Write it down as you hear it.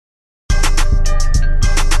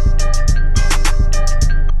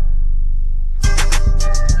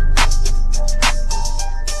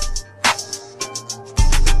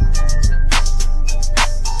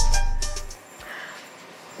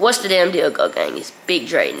what's the damn deal, Go Gang? It's Big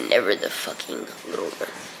Dre, never the fucking little one.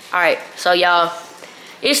 Alright, so y'all,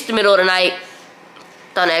 it's the middle of the night.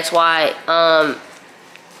 Don't ask why.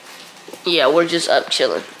 Yeah, we're just up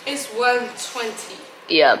chilling. It's 1:20.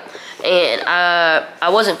 Yeah, and I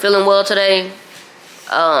wasn't feeling well today.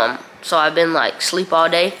 So I've been like sleep all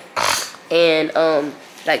day, and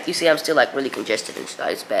like you see, I'm still like really congested and stuff.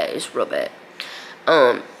 It's bad. It's real bad.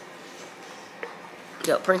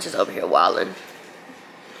 Yo, Prince is over here wilding.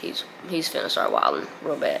 He's finna start wilding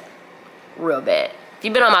real bad, real bad. If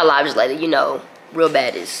you've been on my lives lately, you know real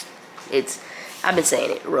bad is I've been saying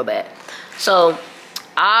it real bad. So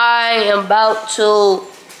I am about to.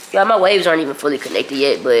 Yeah, my waves aren't even fully connected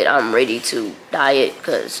yet, but I'm ready to dye it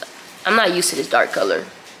because I'm not used to this dark color.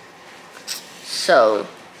 So,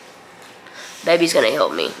 baby's gonna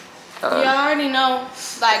help me. You already know,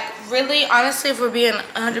 like, really, honestly, if we're being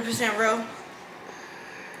 100% real,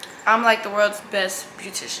 I'm like the world's best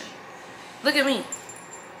beautician. Look at me.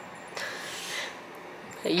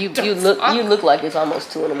 You look like it's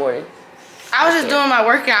almost 2 in the morning. I was just doing my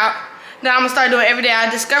workout that I'm gonna start doing every day. I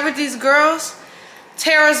discovered these girls,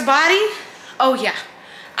 Tara's Body. Oh yeah,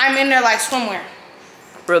 I'm in there like swimwear.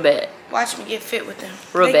 Real bad. Watch me get fit with them.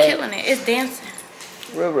 Real They bad. killing it. It's dancing.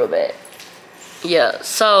 Real bad. Yeah.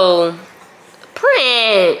 So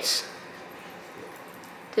Prince,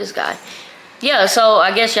 this guy. Yeah. So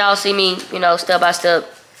I guess y'all see me, you know, step by step,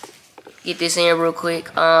 get this in real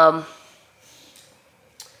quick.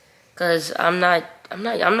 Cause I'm not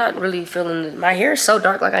really feeling. My hair is so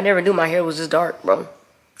dark. Like I never knew my hair was this dark, bro.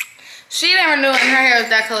 She never knew her hair was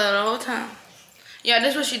that color the whole time. Yeah,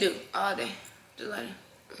 this is what she do all day. Just like it.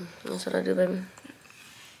 That's what I do, baby.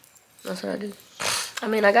 That's what I do. I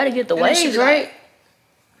mean, I gotta get the And then she waves be like- right.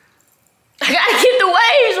 I gotta get the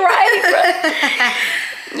waves right,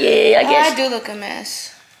 bro. Yeah, I guess I do look a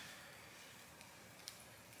mess.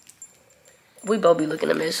 we both be looking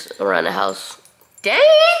a mess around the house. Dang!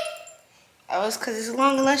 Oh, it's because it's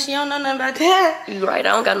long unless you don't know nothing about that. You right, I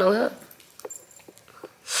don't got no help.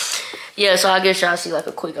 Yeah, so I guess y'all see like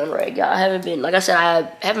a quick unrag. Y'all, I haven't been, like I said,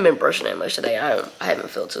 I haven't been brushing that much today. I haven't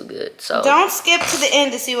felt too good, so. Don't skip to the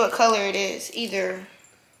end to see what color it is either.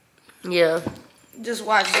 Yeah. Just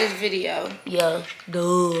watch this video. Yeah,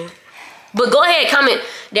 duh. But go ahead, comment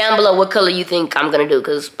down below what color you think I'm gonna do,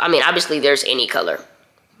 because I mean, obviously there's any color.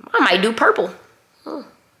 I might do purple.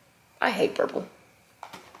 I hate purple.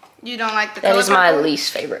 You don't like the color? That is my purple?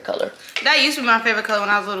 least favorite color. That used to be my favorite color when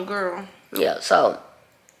I was a little girl. Yeah, so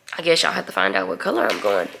I guess y'all have to find out what color I'm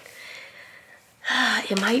going.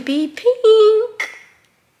 It might be pink.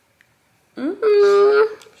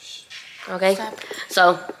 Okay, Stop.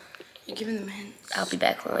 so You're giving them hints. I'll be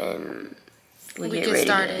back when we We get get ready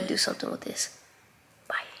started. to do something with this.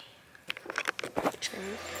 Bye.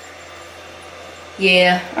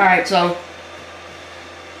 Yeah, alright, so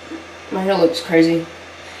my hair looks crazy.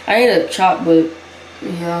 I need a chop, but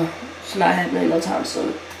yeah, it's not happening no time soon.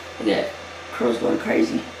 Look at that. Curls going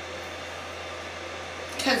crazy.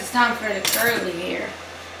 Because it's time for the curly hair.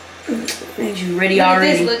 Made you ready Look at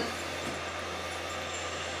already. this, look.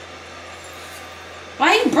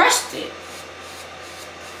 Why you brushed it?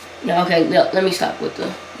 Yeah, okay, yeah, let me stop with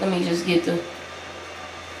the, let me just get the,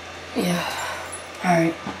 yeah,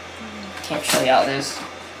 alright. Can't show y'all this,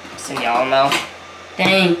 so y'all know.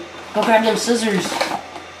 Dang, go grab them scissors.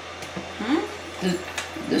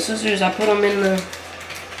 The scissors, I put them in the,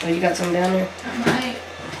 oh, you got some down there? I might.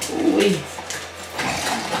 Ooh-wee.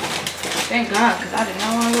 Thank God, because I did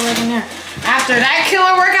not want to go right in there. After that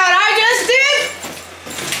killer workout I just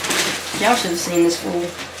did. Y'all should have seen this fool.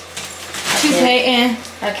 She's hating.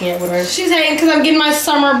 I can't with her. She's hating because I'm getting my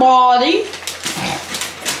summer body.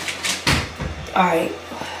 Alright.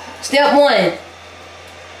 Step 1.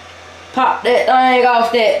 Pop that thing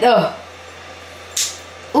off that though.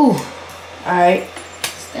 Ooh. Alright.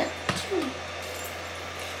 Step 2.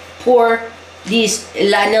 Pour this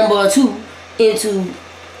la number 2 into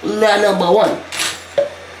la number 1.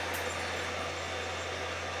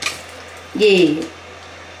 Yeah.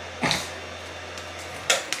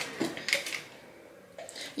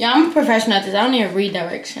 Yeah, I'm a professional at this. I don't even read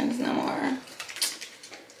directions no more.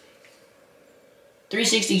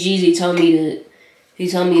 360 Jeezy told me to, he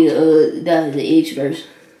told me to dye the edge first.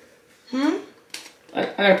 I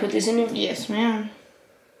gotta put this in there? Yes, ma'am.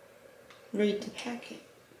 Read the packet.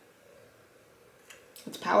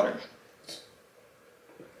 It's powder.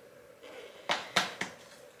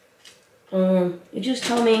 It just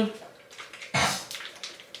told me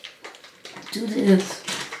do this.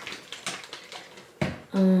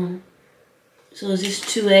 So is this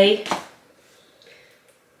 2A?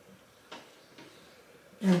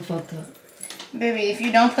 I'm fucked up. Baby, if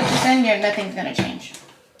you don't put this in, nothing's gonna change.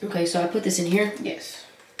 Okay, so I put this in here. Yes.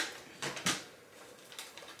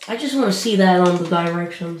 I just want to see that on the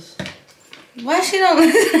directions. Why she don't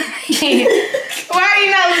listen to me? Why are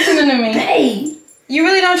you not listening to me? Hey! You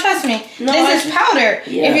really don't trust me? No, this is powder.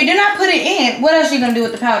 Yeah. If you do not put it in, what else are you going to do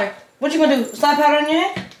with the powder? What you going to do? Slap powder on your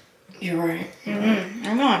head? You're right. Mm-hmm.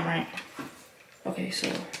 I know I'm right. Okay, so...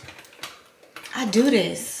 I do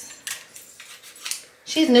this.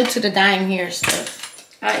 She's new to the dyeing hair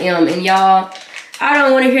stuff. I am, and y'all, I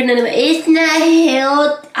don't want to hear none of it. It's not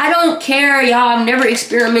health. I don't care, y'all. I've never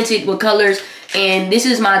experimented with colors, and this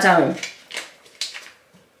is my time.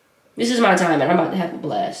 This is my time, and I'm about to have a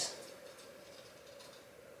blast.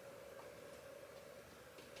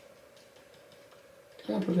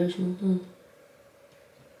 I'm a professional.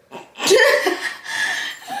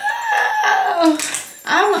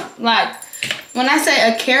 I'm like, when I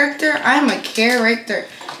say a character, I'm a character.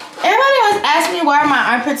 Everybody always asks me why are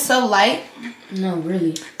my armpits so light. No,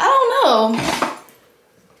 really. I don't know.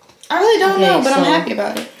 I really don't know, but I'm happy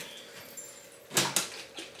about it.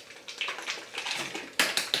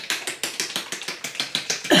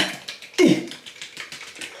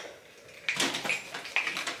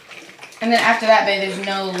 And then after that, babe, there's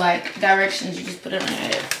no like directions. You just put it on your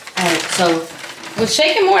head. Alright, so with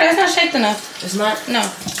shaking more, that's not shaked enough. it's not. No.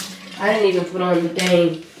 I didn't even put on the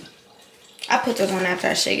dang. I put those on after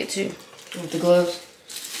I shake it too. With the gloves.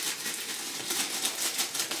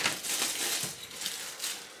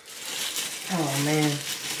 Oh man.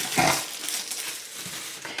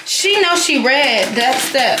 She knows she read that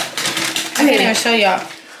step. I can't even show y'all.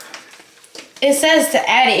 It says to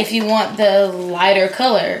add it if you want the lighter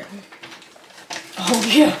color.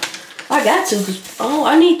 Oh yeah, I got to. Oh,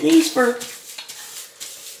 I need these for.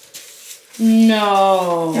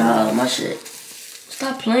 No. Y'all, my shit.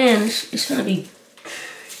 Stop playing. It's gonna be.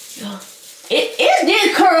 It's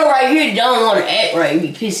this curl right here that don't want to act right. It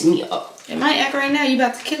be pissing me off. It might act right now. You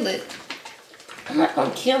about to kill it. I'm not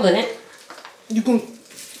gonna kill it. You can.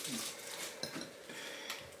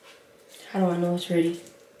 How do I know it's ready?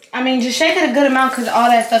 I mean, just shake it a good amount because all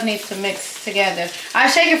that stuff needs to mix together. I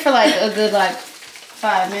shake it for like a good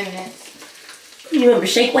 5 minutes. You remember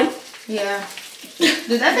shake weight? Yeah.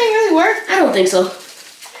 Does that thing really work? I don't think so.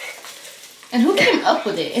 And who came up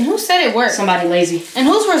with it? And who said it worked? Somebody lazy. And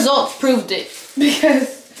whose results proved it?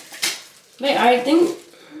 Because. Wait, I think.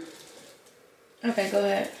 Okay, go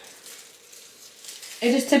ahead.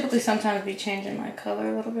 It just typically sometimes be changing my color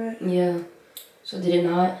a little bit. Yeah. So did it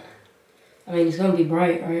not? I mean, it's gonna be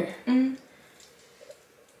bright, right? Mm-hmm.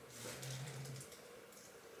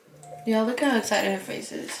 Yeah, look how excited her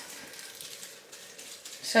face is.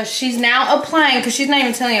 So she's now applying, because she's not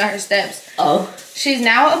even telling you her steps. Oh. She's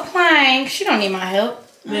now applying. She don't need my help.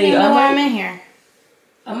 I don't Wait, even know why I'm in here.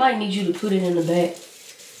 I might need you to put it in the back.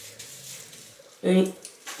 Right?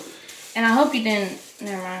 And I hope you didn't.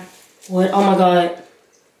 Never mind. What? Oh my god.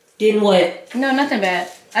 Didn't what? No, nothing bad.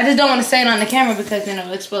 I just don't want to say it on the camera because, you know,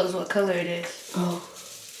 it exposes what color it is. Oh.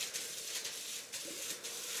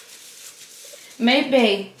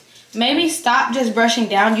 Maybe stop just brushing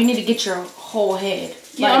down. You need to get your whole head.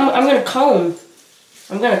 Yeah, like, I'm gonna comb.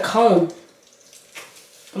 I'm gonna comb.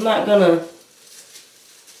 I'm not gonna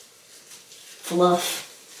fluff.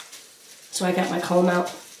 So I got my comb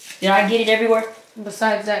out. Did I get it everywhere?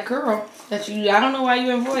 Besides that curl that you, I don't know why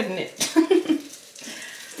you're avoiding it.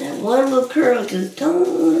 That one little curl just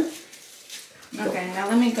don't. Okay, now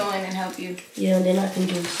let me go in and help you. Yeah, and then I can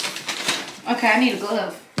just. Okay, I need a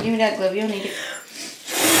glove. Give me that glove. You don't need it.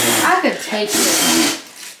 I could take it.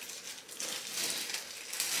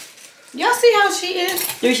 Y'all see how she is?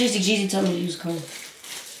 360 Jeezy told me to use comb. Who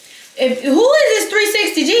is this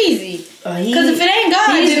 360 Jeezy? Because if it ain't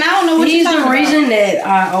God, then I don't know what you're talking about. He's the reason that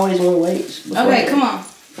I always went weights. Okay, come on.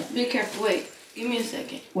 Be careful. Wait. Give me a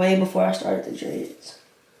second. Way before I started the dreads.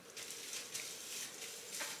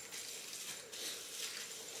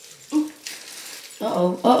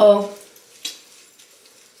 Uh-oh. Uh-oh.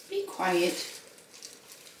 Be quiet.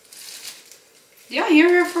 Do y'all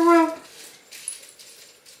hear her for real?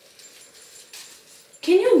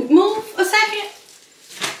 Can you move a second?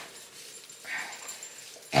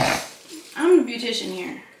 I'm the beautician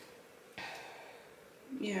here.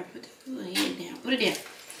 Yeah, put the head down. Put it down.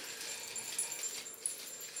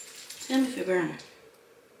 Tell me if it burns.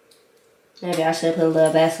 Maybe I should put a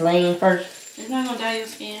little Vaseline first. It's not gonna dye your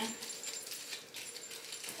skin.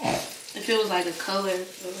 If it was like a color,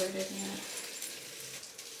 it would hurt it.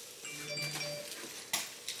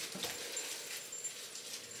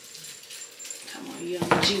 Come on, young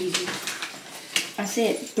Jeezy. I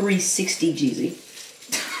said 360 Jeezy.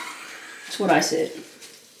 That's what I said.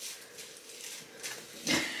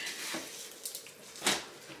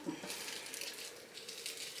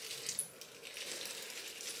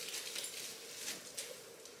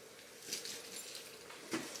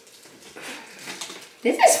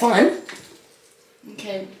 This is fun.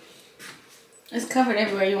 Okay. It's covered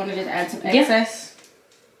everywhere. You want to just add some excess?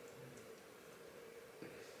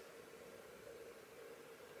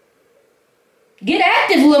 Get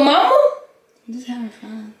active, little mama. I'm just having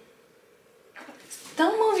fun.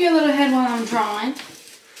 Don't move your little head while I'm drawing.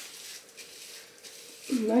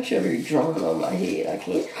 I'm not sure if you're drawing on my head. I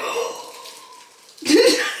can't.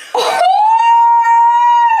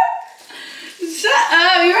 Shut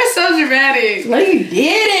up. You are so dramatic. No, you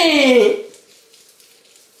didn't.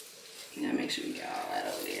 You gotta make sure you got all that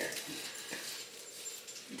over there.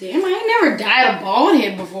 Damn, I ain't never dyed a bald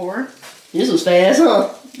head before. This was fast, huh?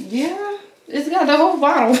 Yeah. It's got the whole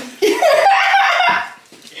bottle.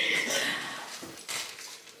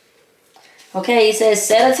 Okay, it says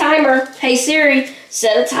set a timer. Hey Siri,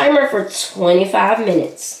 set a timer for 25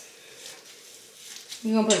 minutes.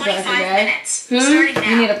 You gonna put a plastic bag? Minutes. Starting now.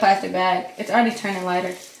 You need a plastic bag. It's already turning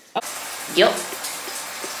lighter. Yep.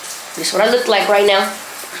 This is what I look like right now.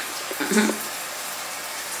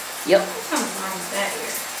 Yep. Something's wrong with that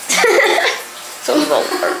here. Something's wrong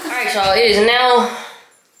with her. Alright, y'all. It is now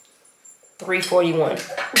 3:41.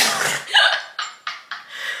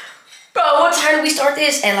 Bro, what time did we start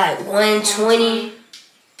this? At like 1:20.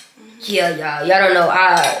 Yeah, y'all. Y'all don't know.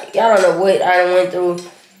 Y'all don't know what I done went through.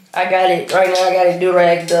 I got it right now. I got it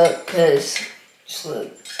do-ragged up because just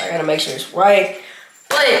look. I gotta make sure it's right.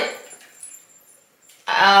 But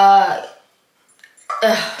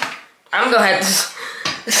I'm gonna have to.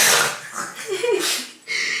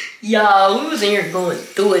 Y'all, we was in here going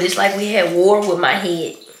through it. It's like we had war with my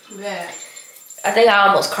head. Bad. I think I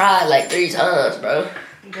almost cried like 3 times, bro.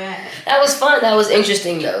 Bad. That was fun. That was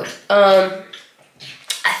interesting, though. I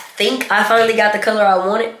think I finally got the color I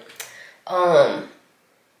wanted.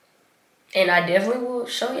 And I definitely will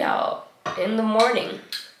show y'all in the morning.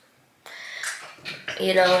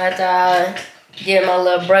 You know, after I get my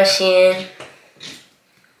little brush in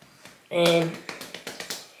and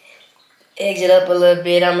exit up a little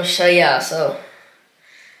bit, I'm gonna show y'all. So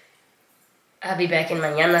I'll be back in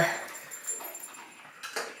mañana.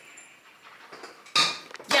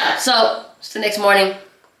 Yeah, so it's the next morning.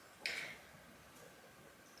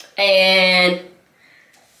 And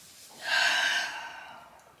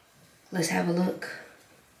let's have a look.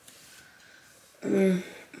 I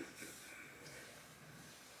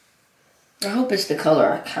hope it's the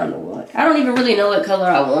color I kind of want. I don't even really know what color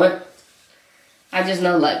I want. I just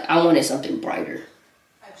know, like, I wanted something brighter.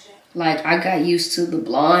 Like, I got used to the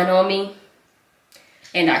blonde on me.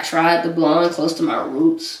 And I tried the blonde close to my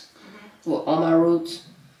roots. Well, on my roots.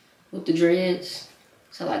 With the dreads.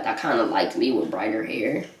 So, like, I kind of liked me with brighter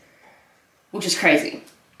hair. Which is crazy.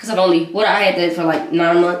 Because I had that for like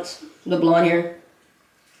 9 months. The blonde hair.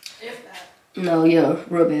 If that. No, yeah,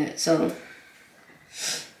 real bad. So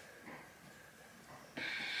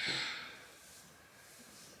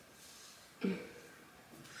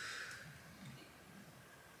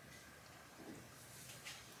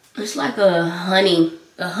it's like a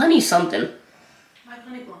honey something. Like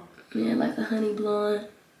honey blonde. Yeah, like a honey blonde.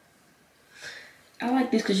 I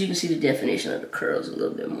like this because you can see the definition of the curls a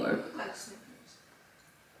little bit more.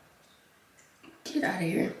 Get out of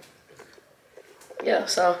here. Yeah,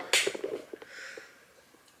 so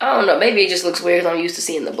I don't know. Maybe it just looks weird because I'm used to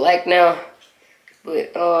seeing the black now.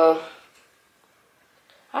 But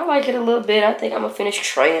I like it a little bit. I think I'm gonna finish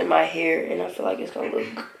traying my hair, and I feel like it's gonna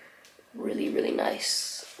look really, really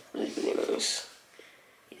nice. Really, really nice.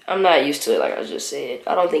 I'm not used to it, like I just said.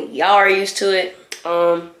 I don't think y'all are used to it.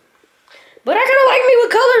 But I kind of like me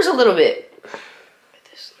with colors a little bit. Look at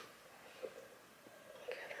this.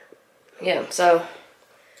 Yeah, so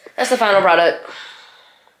that's the final product.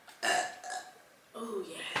 Oh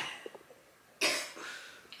yeah.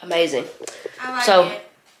 Amazing. I like it.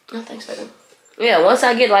 Oh, thanks, baby. Yeah, once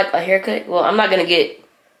I get like a haircut, well, I'm not gonna get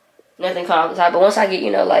nothing cut off the side, but once I get, you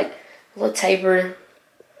know, like a little taper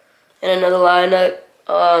and another line up,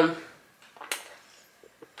 I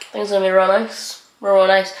think it's gonna be real nice. Real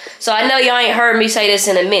nice. So I know y'all ain't heard me say this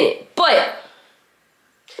in a minute, but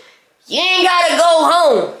you ain't gotta go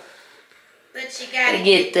home. But you gotta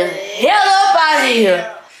Get the hell up out of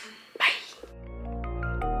here.